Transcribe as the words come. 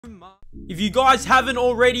If you guys haven't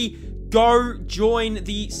already, go join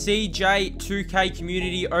the CJ2K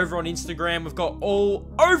community over on Instagram. We've got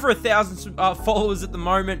over 1,000 followers at the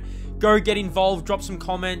moment. Go get involved, drop some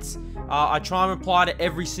comments. I try and reply to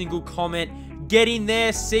every single comment. Get in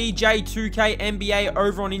there, CJ2K NBA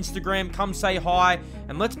over on Instagram. Come say hi,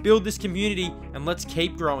 and let's build this community, and let's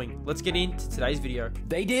keep growing. Let's get into today's video.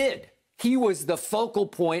 They did. He was the focal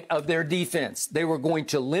point of their defense. They were going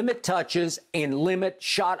to limit touches and limit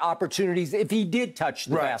shot opportunities if he did touch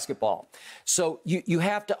the basketball. So you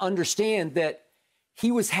have to understand that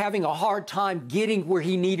he was having a hard time getting where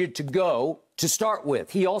he needed to go to start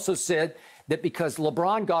with. He also said that because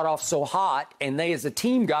LeBron got off so hot and they as a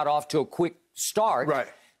team got off to a quick start,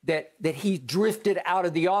 that he drifted out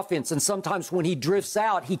of the offense. And sometimes when he drifts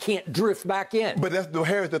out, he can't drift back in. But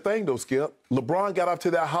here's the thing, though, Skip. LeBron got off to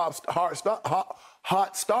that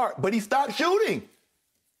hot start, but he stopped shooting.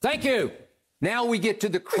 Thank you. Now we get to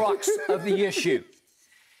the crux of the issue.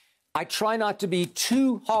 I try not to be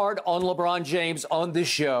too hard on LeBron James on this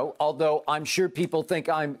show, although I'm sure people think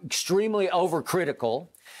I'm extremely overcritical.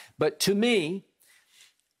 But to me,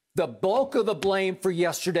 the bulk of the blame for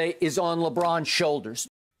yesterday is on LeBron's shoulders.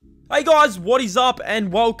 Hey guys, what is up,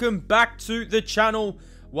 and welcome back to the channel.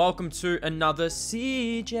 Welcome to another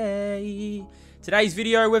CJ. Today's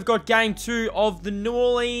video, we've got Game 2 of the New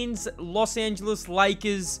Orleans Los Angeles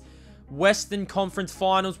Lakers Western Conference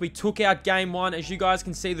Finals. We took out Game 1. As you guys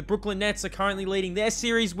can see, the Brooklyn Nets are currently leading their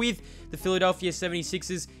series with the Philadelphia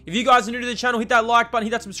 76ers. If you guys are new to the channel, hit that like button,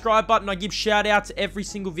 hit that subscribe button. I give shout outs every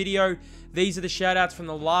single video. These are the shout outs from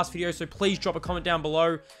the last video, so please drop a comment down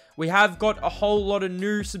below. We have got a whole lot of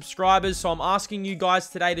new subscribers, so I'm asking you guys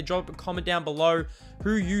today to drop a comment down below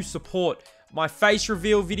who you support. My face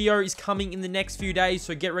reveal video is coming in the next few days,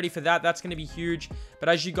 so get ready for that. That's going to be huge. But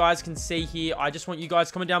as you guys can see here, I just want you guys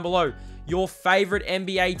to comment down below your favorite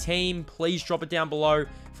NBA team. Please drop it down below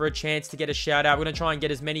for a chance to get a shout out. We're going to try and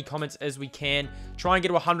get as many comments as we can. Try and get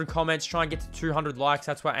to 100 comments. Try and get to 200 likes.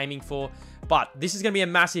 That's what we're aiming for. But this is going to be a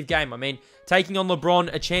massive game. I mean, taking on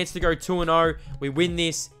LeBron, a chance to go 2-0. We win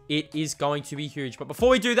this. It is going to be huge. But before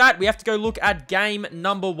we do that, we have to go look at game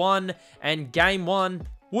number 1. And game 1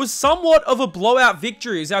 was somewhat of a blowout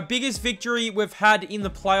victory. It's our biggest victory we've had in the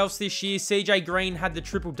playoffs this year. CJ Green had the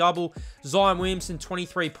triple-double. Zion Williamson,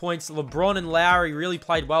 23 points. LeBron and Lowry really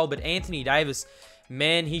played well, but Anthony Davis,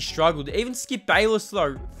 man, he struggled. Even Skip Bayless,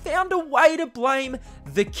 though, found a way to blame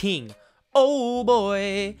the king. Oh,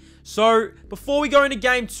 boy. So, before we go into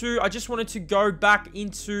Game 2, I just wanted to go back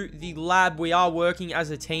into the lab. We are working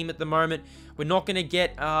as a team at the moment. We're not going to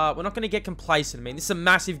get complacent. I mean, this is a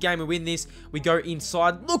massive game. We win this. We go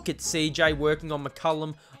inside. Look at CJ working on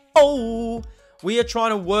McCollum. Oh, we are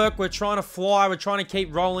trying to work. We're trying to fly. We're trying to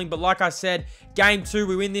keep rolling. But like I said, Game 2,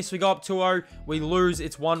 we win this. We go up 2-0. We lose.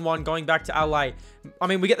 It's 1-1 going back to LA. I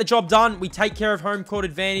mean, we get the job done. We take care of home court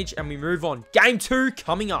advantage, and we move on. Game 2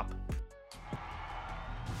 coming up.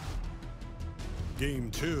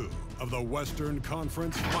 Game 2 of the Western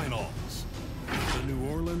Conference Finals. The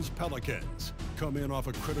New Orleans Pelicans come in off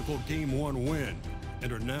a critical Game 1 win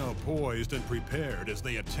and are now poised and prepared as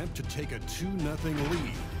they attempt to take a 2-0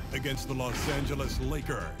 lead against the Los Angeles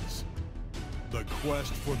Lakers. The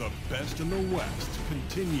quest for the best in the West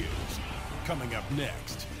continues. Coming up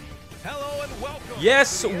next. Hello and welcome.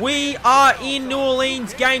 Yes, we are in New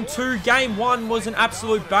Orleans. Game 2. Game 1 was an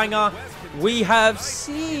absolute banger. We have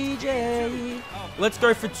CJ. Let's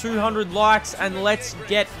go for 200 likes and let's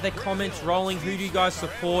get the comments rolling. Who do you guys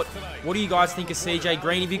support? What do you guys think of CJ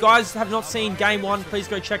Green? If you guys have not seen Game 1, please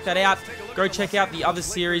go check that out. Go check out the other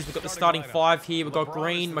series. We've got the starting 5 here. We've got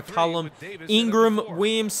Green, McCollum, Ingram,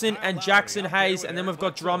 Williamson, and Jackson Hayes. And then we've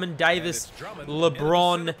got Drummond, Davis,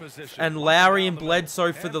 LeBron, and Lowry and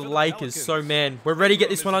Bledsoe for the Lakers. So, man, we're ready to get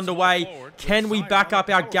this one underway. Can we back up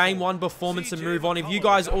our Game 1 performance and move on? If you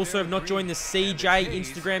guys also have not joined the CJ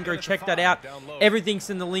Instagram, go check that out. Everything's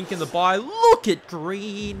in the link in the bio. Look at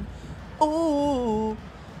Green. Oh,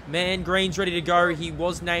 man, Green's ready to go. He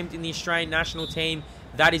was named in the Australian national team.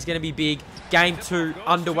 That is going to be big. Game 2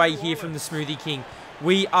 underway here from the Smoothie King.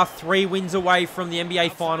 We are 3 wins away from the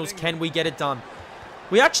NBA Finals. Can we get it done?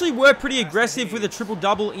 We actually were pretty aggressive with a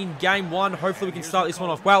triple-double in Game 1. Hopefully we can start this one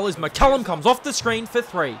off well as McCollum comes off the screen for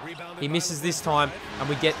 3. He misses this time, and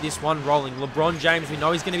we get this one rolling. LeBron James, we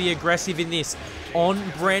know he's going to be aggressive in this. On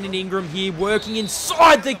Brandon Ingram here, working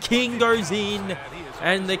inside. The King goes in,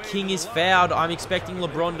 and the King is fouled. I'm expecting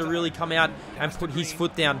LeBron to really come out and put his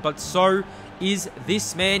foot down, but so is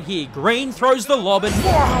this man here. Green throws the lob, and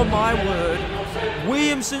oh my word,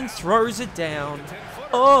 Williamson throws it down.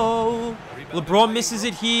 Oh, LeBron misses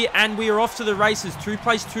it here, and we are off to the races. 2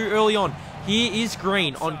 plays too early on. He Here is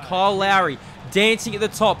Green on Kyle Lowry. Dancing at the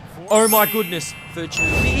top. Oh my goodness. For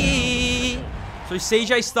Jimmy. So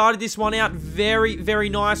CJ started this one out very, very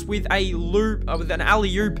nice with a loop, with an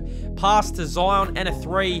alley-oop pass to Zion and a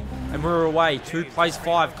 3. And we're away. 2 plays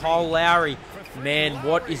 5. Kyle Lowry. Man,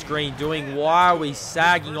 what is Green doing? Why are we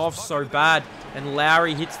sagging off so bad? And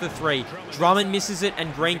Lowry hits the 3. Drummond misses it,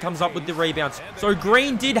 and Green comes up with the rebounds. So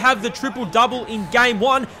Green did have the triple-double in game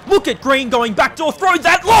 1. Look at Green going backdoor, throw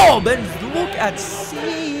that lob! And look at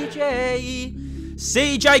CJ.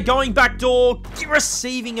 CJ going backdoor,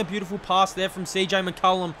 receiving a beautiful pass there from CJ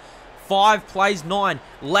McCollum. 5 plays 9.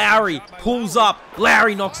 Lowry pulls up.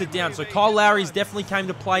 Lowry knocks it down. So Kyle Lowry's definitely came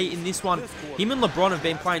to play in this one. Him and LeBron have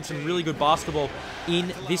been playing some really good basketball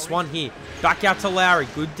in this one here. Back out to Lowry.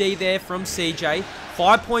 Good D there from CJ.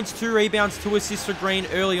 5 points, 2 rebounds, 2 assists for Green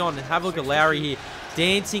early on. And have a look at Lowry here.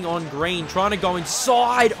 Dancing on Green. Trying to go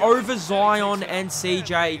inside over Zion and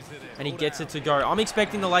CJ. And he gets it to go. I'm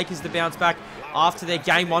expecting the Lakers to bounce back after their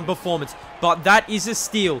game 1 performance. But that is a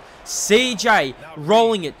steal. CJ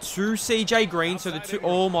rolling it to CJ Green. So the 2...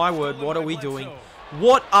 Oh my word, what are we doing?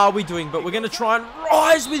 What are we doing? But we're going to try and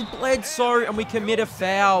rise with Bledsoe, and we commit a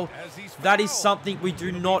foul. That is something we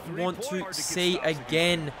do not want to see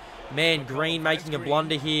again. Man, Green making a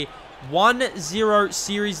blunder here. 1-0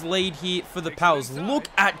 series lead here for the Pels. Look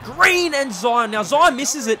at Green and Zion. Now, Zion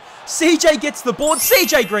misses it. CJ gets the board.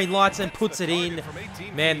 CJ Green lights and puts it in.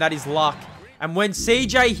 Man, that is luck. And when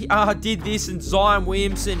CJ did this and Zion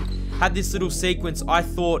Williamson had this little sequence, I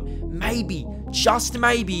thought maybe, just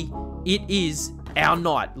maybe, it is our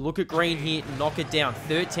night. Look at Green here. Knock it down.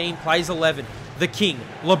 13 plays 11. The King.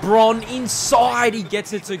 LeBron inside. He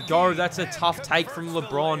gets it to go. That's a tough take from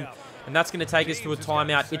LeBron. And that's going to take us to a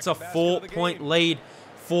timeout. It's a 4-point lead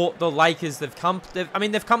for the Lakers. They've come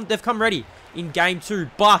ready in game 2,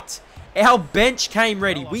 but our bench came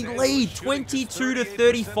ready. We lead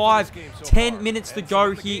 22-35. 10 minutes to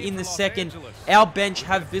go here in the second. Our bench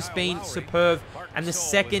have just been superb. And the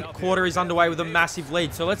second quarter is underway with a massive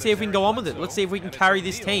lead. So let's see if we can go on with it. Let's see if we can carry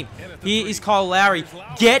this team. Here is Kyle Lowry.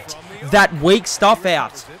 Get that weak stuff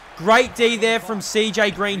out. Great D there from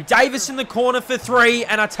CJ Green. Davis in the corner for 3.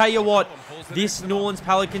 And I tell you what, this New Orleans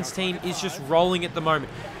Pelicans team is just rolling at the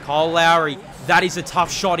moment. Kyle Lowry, that is a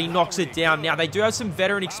tough shot. He knocks it down. Now, they do have some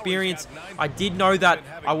veteran experience. I did know that.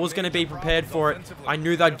 I was going to be prepared for it. I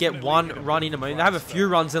knew they'd get one run in. I mean, they have a few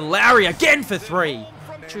runs. And Lowry again for 3.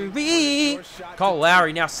 Kyle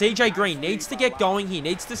Lowry. Now, CJ Green needs to get going. He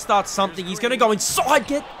needs to start something. He's going to go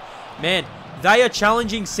inside. Man, they are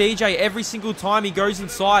challenging CJ every single time he goes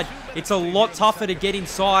inside. It's a lot tougher to get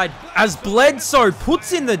inside. As Bledsoe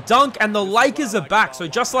puts in the dunk and the Lakers are back. So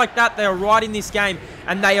just like that, they are right in this game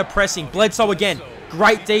and they are pressing. Bledsoe again.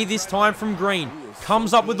 Great D this time from Green.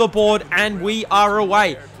 Comes up with the board and we are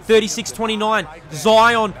away. 36-29.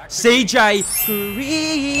 Zion. CJ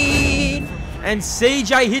Green. And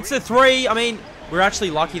CJ hits a 3. I mean, we're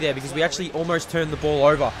actually lucky there because we actually almost turned the ball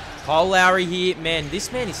over. Kyle Lowry here. Man,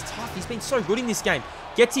 this man is tough. He's been so good in this game.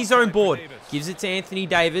 Gets his own board. Gives it to Anthony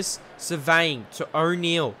Davis. Surveying to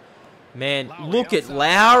O'Neal. Man, look at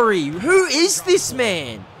Lowry. Who is this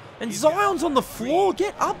man? And Zion's on the floor.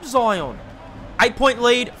 Get up, Zion. 8-point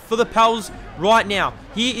lead for the Pels right now.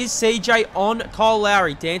 Here is CJ on Kyle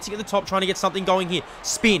Lowry. Dancing at the top, trying to get something going here.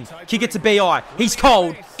 Spin. Kick it to BI. He's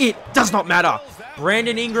cold. It does not matter.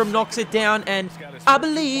 Brandon Ingram knocks it down, and I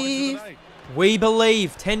believe... We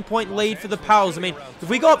believe. 10-point lead for the Pels. I mean, if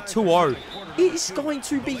we go up 2-0, it's going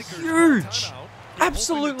to be huge.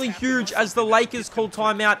 Absolutely huge as the Lakers call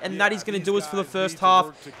timeout, and that is going to do us for the first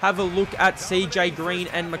half. Have a look at CJ Green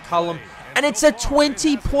and McCollum. And it's a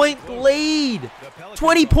 20-point lead.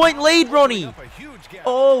 20-point lead, Ronnie.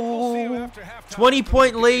 Oh,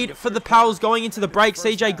 20-point lead for the Pels going into the break.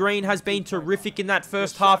 CJ Green has been terrific in that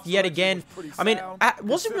first half yet again. I mean, it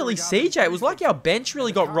wasn't really CJ. It was like our bench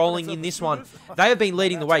really got rolling in this one. They have been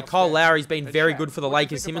leading the way. Kyle Lowry's been very good for the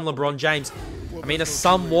Lakers. Him and LeBron James, I mean, are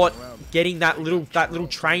somewhat getting that little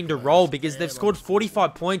train to roll because they've scored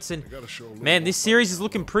 45 points. And man, this series is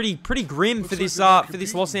looking pretty grim for this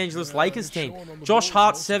Los Angeles Lakers team. Josh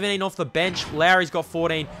Hart 17 off the bench. Lowry's got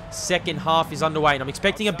 14. Second half is underway, and I'm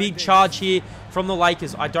expecting a big charge here from the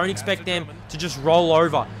Lakers. I don't expect them to just roll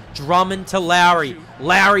over. Drummond to Lowry.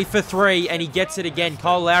 Lowry for 3, and he gets it again.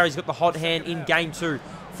 Kyle Lowry's got the hot hand in game 2.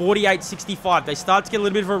 48-65. They start to get a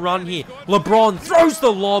little bit of a run here. LeBron throws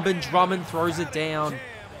the lob, and Drummond throws it down.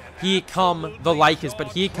 Here come the Lakers,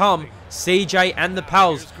 but here come CJ and the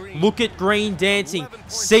Pels. Look at Green dancing.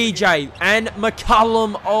 CJ and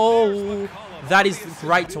McCollum. Oh, that is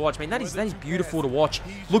great to watch, man. That is beautiful to watch.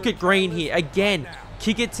 Look at Green here again.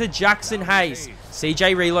 Kick it to Jackson Hayes.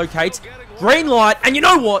 CJ relocates. Green light. And you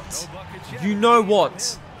know what? You know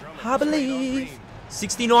what? I believe.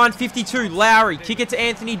 69-52. Lowry. Kick it to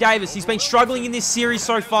Anthony Davis. He's been struggling in this series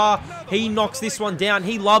so far. He knocks this one down.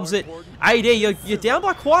 He loves it. AD, you're down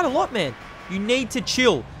by quite a lot, man. You need to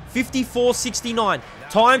chill. 54-69.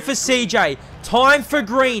 Time for CJ. Time for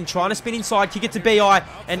Green. Trying to spin inside. Kick it to BI.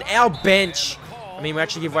 And our bench. I mean, we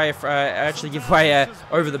actually give way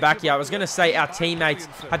over the back here. I was going to say our teammates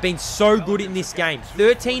have been so good in this game.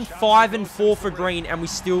 13-5-4 for Green, and we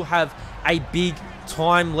still have a big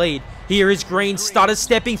time lead. Here is Green, stutter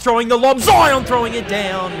stepping, throwing the lob. Zion throwing it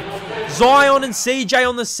down. Zion and CJ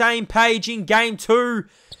on the same page in game 2.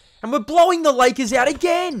 And we're blowing the Lakers out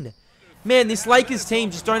again. Man, this Lakers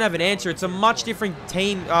team just don't have an answer. It's a much different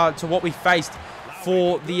team to what we faced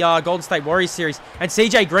for the Golden State Warriors series. And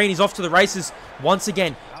CJ Green is off to the races once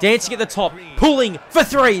again. Dancing at the top, pulling for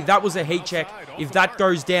 3. That was a heat check. If that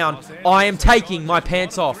goes down, I am taking my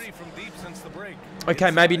pants off.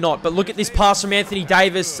 Okay, maybe not. But look at this pass from Anthony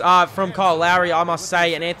Davis, from Kyle Lowry, I must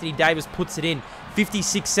say. And Anthony Davis puts it in.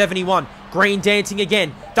 56-71. Green dancing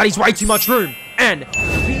again. That is way too much room. And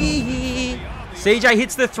CJ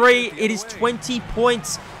hits the 3. It is 20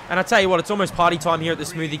 points. And I tell you what, it's almost party time here at the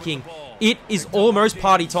Smoothie King. It is almost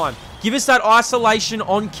party time. Give us that isolation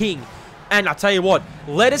on King. And I tell you what,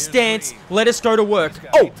 let us dance. Let us go to work.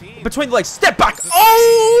 Oh, between the legs. Step back.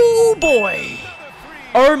 Oh, boy.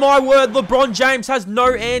 Oh, my word. LeBron James has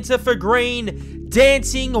no answer for Green.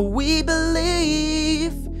 Dancing, we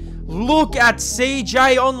believe. Look at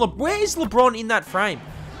CJ on LeBron. Where is LeBron in that frame?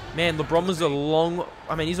 Man, LeBron was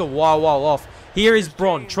he's a while off. Here is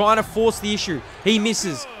Bron trying to force the issue. He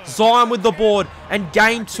misses. Zion with the board. And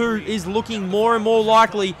game 2 is looking more and more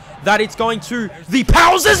likely that it's going to the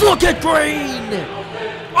Pals. Look at Green.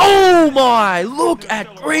 Oh my. Look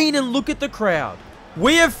at Green and look at the crowd.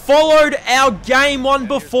 We have followed our game 1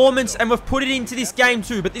 performance and we've put it into this game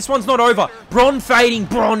 2. But this one's not over. Bron fading.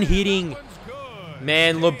 Bron hitting.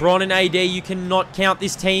 Man, LeBron and AD, you cannot count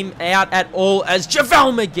this team out at all as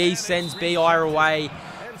JaVale McGee sends BI away.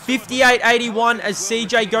 58-81 as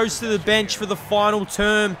CJ goes to the bench for the final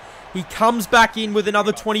term. He comes back in with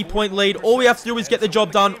another 20-point lead. All we have to do is get the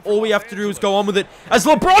job done. All we have to do is go on with it as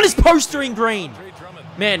LeBron is postering Green.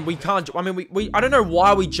 Man, we can't... I mean, I don't know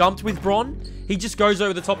why we jumped with Bron. He just goes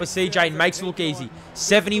over the top of CJ and makes it look easy.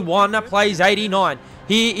 71 plays 89.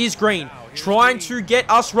 Here is Green trying to get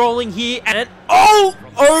us rolling here. And oh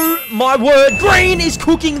my word. Green is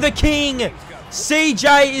cooking the king.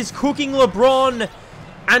 CJ is cooking LeBron.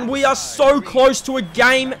 And we are so close to a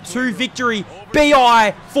game 2 victory.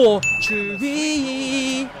 BI for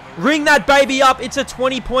Chewy. Ring that baby up. It's a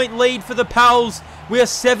 20-point lead for the Pals. We are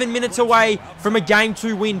 7 minutes away from a game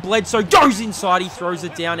 2 win. Bledsoe goes inside. He throws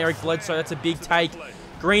it down. Eric Bledsoe. That's a big take.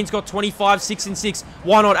 Green's got 25, 6 and 6.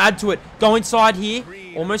 Why not add to it? Go inside here.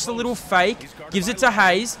 Almost a little fake. Gives it to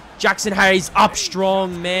Hayes. Jackson Hayes up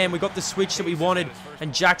strong. Man, we got the switch that we wanted.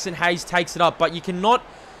 And Jackson Hayes takes it up. But you cannot...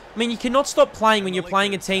 I mean, you cannot stop playing when you're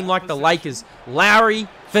playing a team like the Lakers. Lowry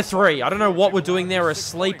for 3. I don't know what we're doing there. We're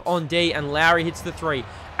asleep on D, and Lowry hits the 3.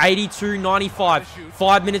 82-95.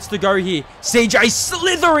 5 minutes to go here. CJ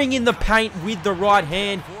slithering in the paint with the right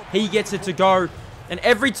hand. He gets it to go. And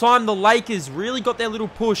every time the Lakers really got their little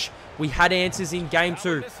push, we had answers in game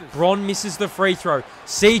 2. Bron misses the free throw.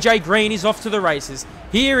 CJ Green is off to the races.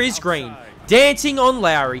 Here is Green. Dancing on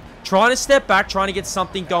Lowry, trying to step back, trying to get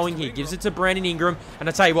something going here. Gives it to Brandon Ingram, and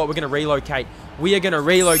I tell you what, we're going to relocate. We are going to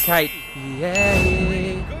relocate.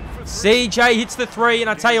 Yeah. CJ hits the 3, and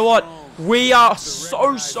I tell you what, we are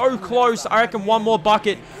so close. I reckon one more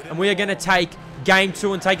bucket, and we are going to take game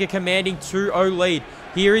 2 and take a commanding 2-0 lead.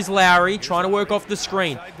 Here is Lowry trying to work off the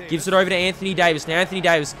screen. Gives it over to Anthony Davis. Now, Anthony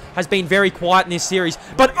Davis has been very quiet in this series,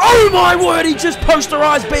 but oh my word, he just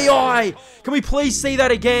posterized BI. Can we please see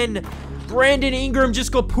that again? Brandon Ingram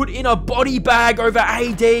just got put in a body bag over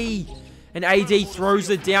AD. And AD throws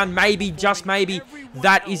it down. Maybe, just maybe,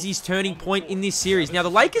 that is his turning point in this series. Now, the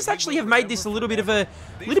Lakers actually have made this a little bit of a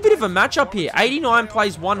matchup here. 89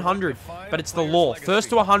 plays 100, but it's the law.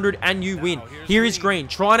 First to 100 and you win. Here is Green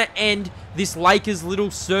trying to end this Lakers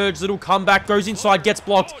little surge, little comeback. Goes inside, gets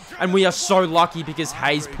blocked, and we are so lucky because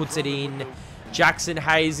Hayes puts it in. Jackson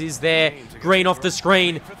Hayes is there. Green off the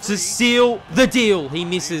screen to seal the deal. He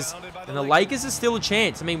misses. And the Lakers are still a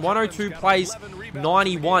chance. I mean, 102 plays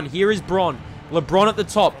 91. Here is Bron. LeBron at the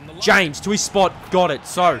top. James to his spot. Got it.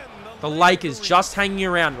 So, the Lakers just hanging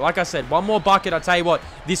around. Like I said, one more bucket. I tell you what,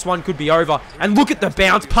 this one could be over. And look at the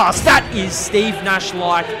bounce pass. That is Steve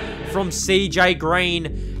Nash-like from CJ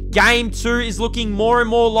Green. Game 2 is looking more and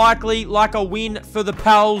more likely like a win for the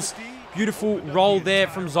Pals. Beautiful roll there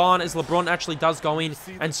from Zion as LeBron actually does go in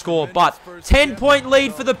and score. But 10-point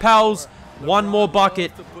lead for the Pels. One more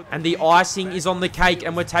bucket, and the icing is on the cake,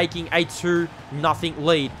 and we're taking a 2-0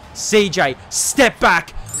 lead. CJ, step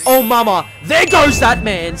back. Oh, mama. There goes that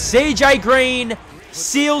man. CJ Green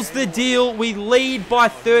seals the deal. We lead by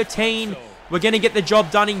 13. We're going to get the job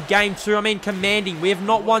done in game 2. I mean, commanding. We have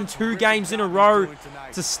not won 2 games in a row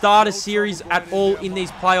to start a series at all in these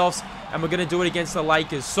playoffs, and we're going to do it against the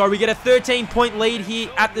Lakers. So we get a 13-point lead here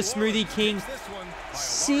at the Smoothie King.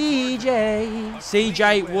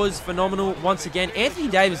 CJ was phenomenal once again. Anthony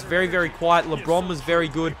Davis, very, very quiet. LeBron was very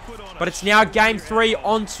good. But it's now game 3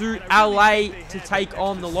 onto LA to take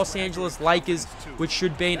on the Los Angeles Lakers, which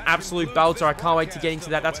should be an absolute belter. I can't wait to get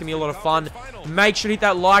into that. That's going to be a lot of fun. Make sure to hit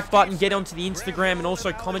that like button, get onto the Instagram, and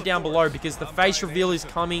also comment down below because the face reveal is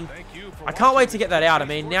coming. I can't wait to get that out. I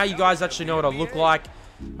mean, now you guys actually know what I look like.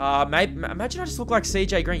 Imagine I just look like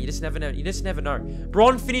CJ Green. You just never know. You just never know.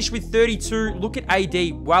 Bron finished with 32. Look at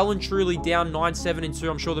AD. Well and truly down 9-7-2.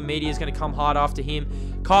 I'm sure the media is going to come hard after him.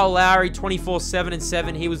 Kyle Lowry,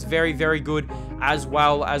 24-7-7. He was very, very good as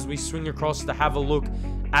well as we swing across to have a look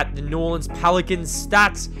at the New Orleans Pelicans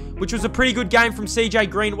stats, which was a pretty good game from CJ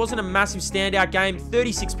Green. It wasn't a massive standout game.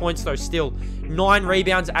 36 points though still. 9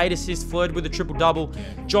 rebounds, 8 assists, flirted with a triple-double.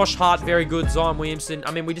 Josh Hart, very good. Zion Williamson.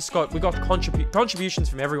 I mean, we got contributions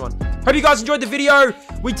from everyone. Hope you guys enjoyed the video.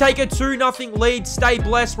 We take a 2-0 lead. Stay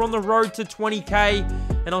blessed. We're on the road to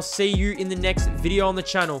 20K. And I'll see you in the next video on the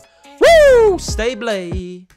channel. Woo! Stay blessed.